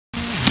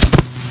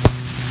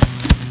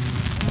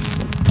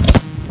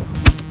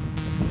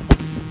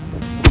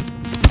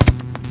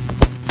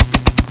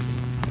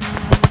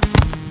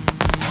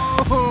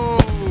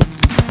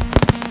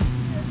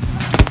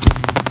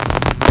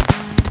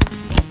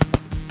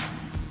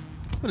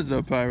What is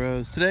up,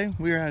 Pyros? Today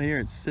we are out here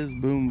at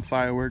SizzBoom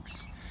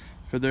Fireworks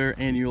for their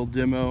annual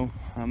demo.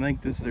 I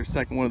think this is their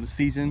second one of the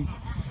season.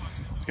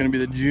 It's going to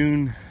be the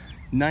June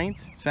 9th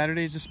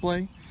Saturday's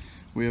display.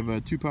 We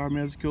have 2 power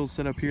musicals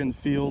set up here in the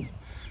field.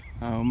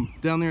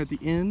 Down there at the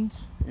end,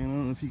 and I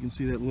don't know if you can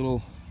see that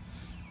little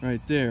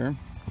right there.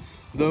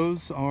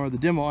 Those are the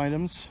demo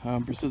items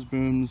for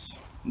SizzBoom's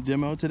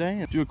demo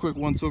today. Do a quick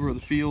once over of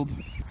the field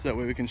so that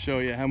way we can show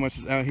you how much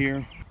is out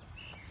here.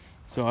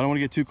 So I don't want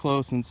to get too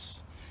close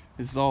since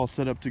this is all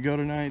set up to go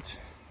tonight,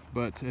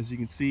 but as you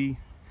can see,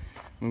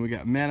 when we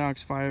got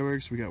Manox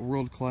fireworks, we got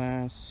world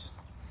class.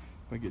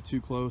 If I get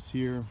too close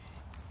here,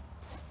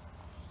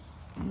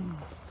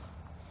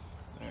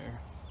 there.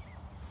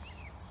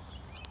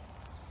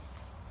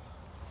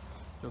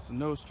 Cosa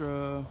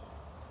Nostra.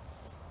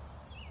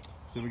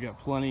 So we got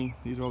plenty.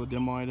 These are all the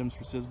demo items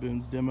for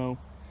SizzBoom's demo.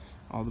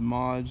 All the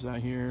mods out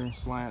here,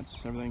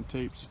 slats, everything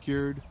taped,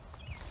 secured.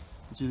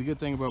 See, the good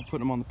thing about putting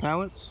them on the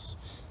pallets,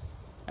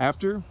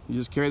 after you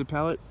just carry the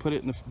pallet, put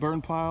it in the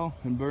burn pile,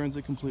 and burns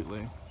it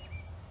completely.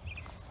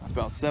 It's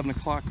about 7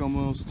 o'clock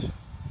almost.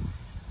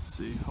 Let's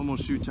see,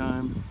 almost shoot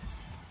time.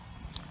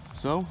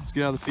 So let's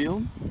get out of the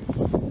field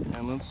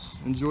and let's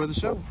enjoy the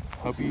show.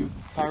 Hope you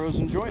Pyros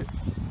enjoy it.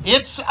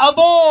 It's a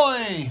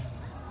boy.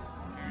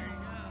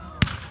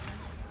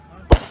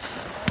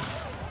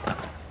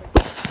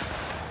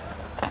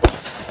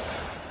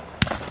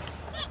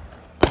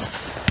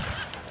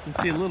 You can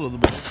see a little of the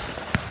boy.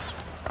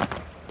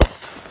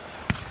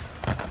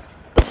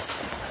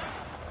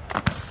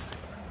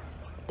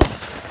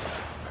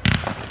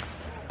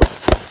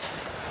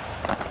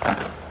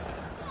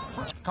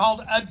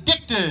 Called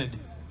Addicted.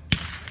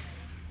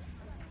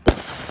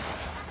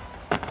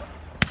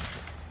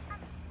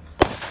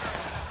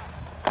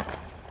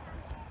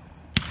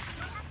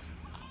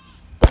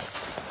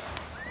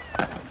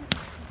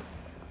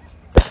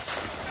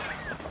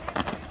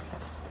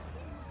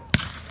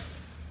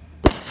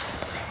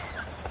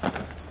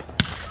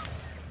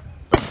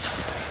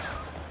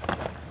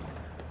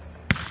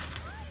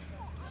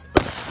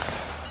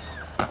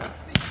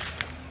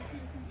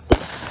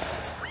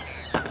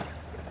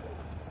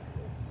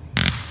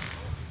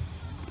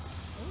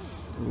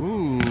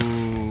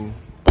 Ooh.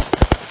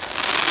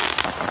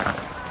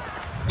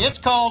 It's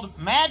called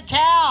Mad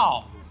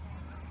Cow.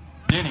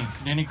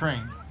 Denny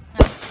Crane.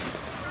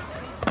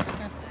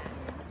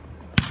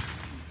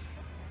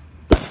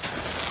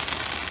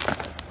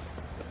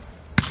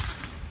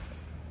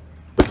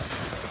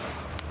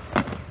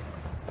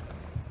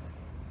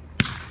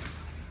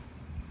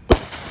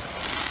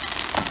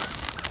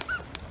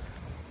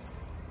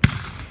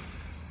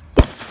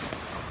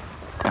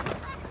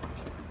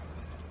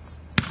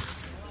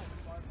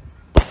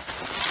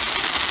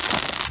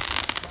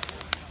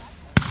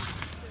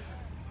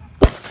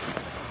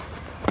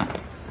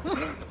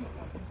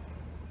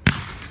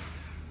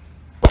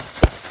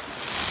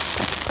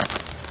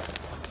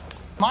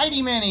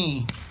 Mighty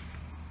Mini.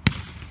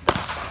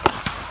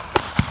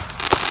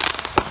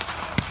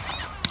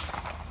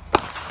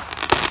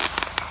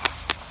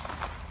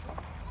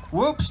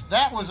 Whoops,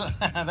 that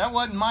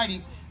wasn't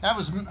Mighty. That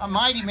was a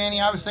Mighty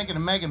Mini. I was thinking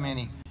of Mega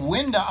Mini.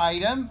 Window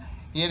item.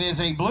 It is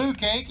a blue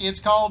cake. It's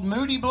called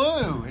Moody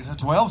Blue. It's a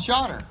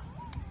 12-shotter.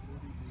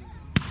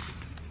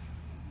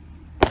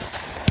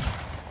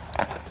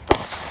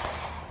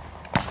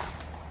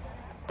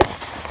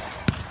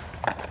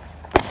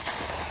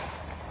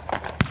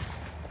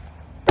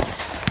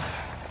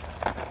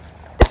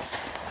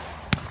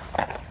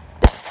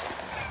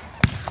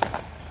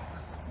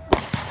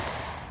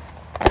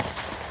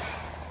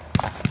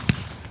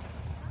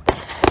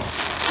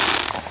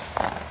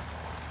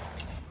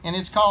 And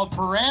it's called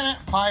Piranha.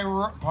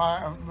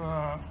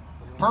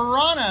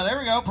 There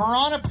we go.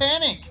 Piranha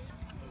Panic.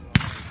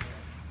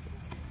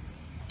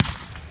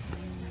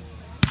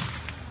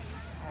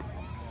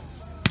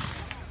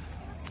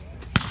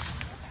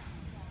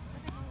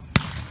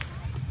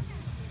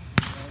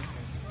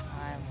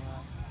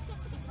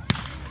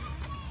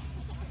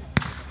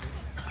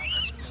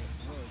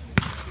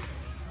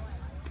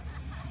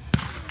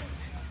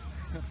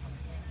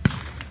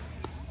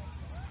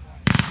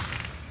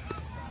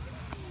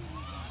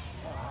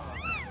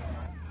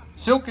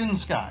 Silken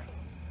Sky.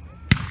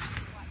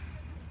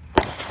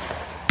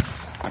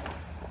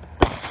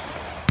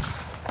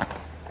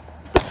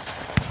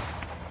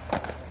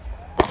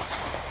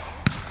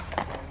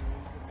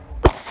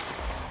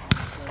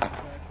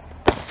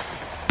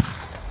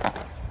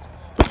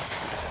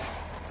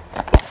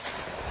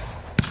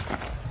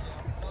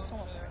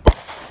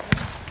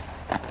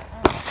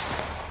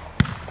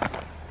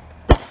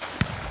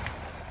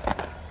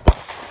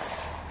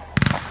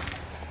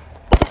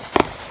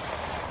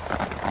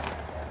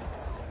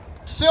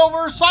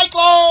 Silver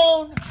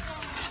Cyclone.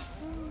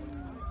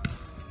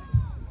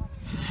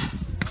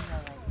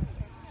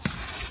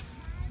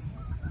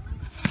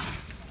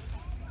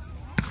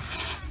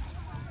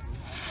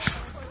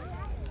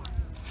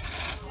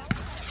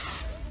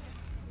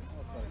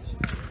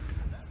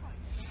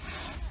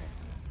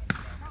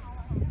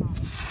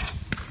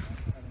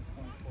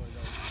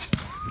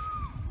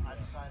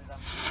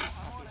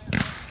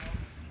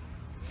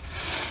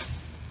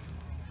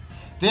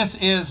 This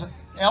is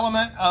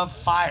element of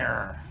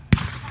fire.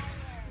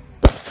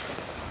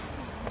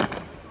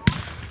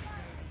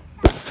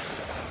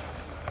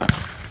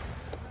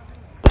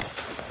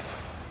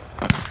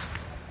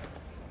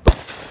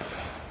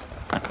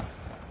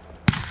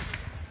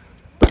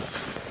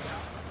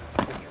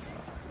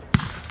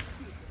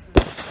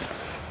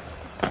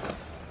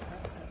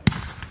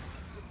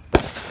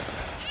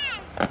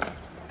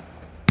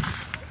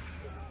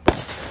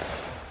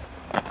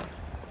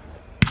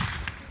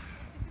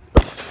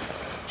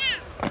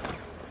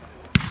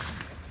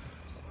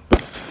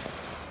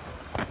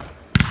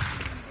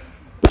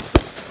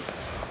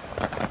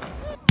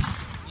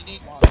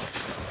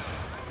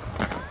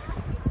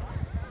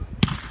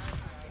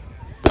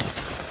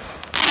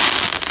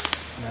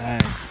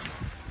 Nice.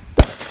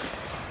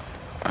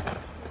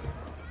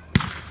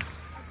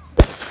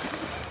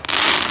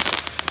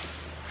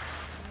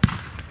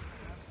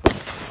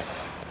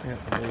 Yeah,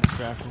 the big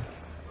crackle.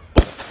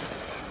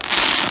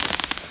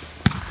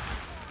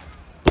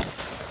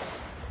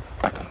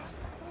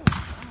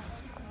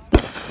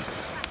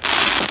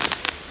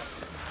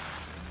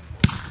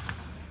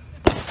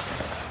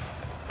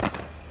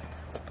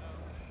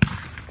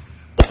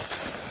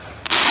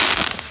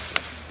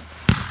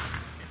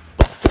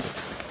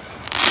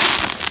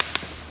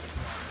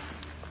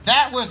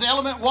 That was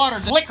element water,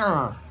 the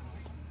liquor.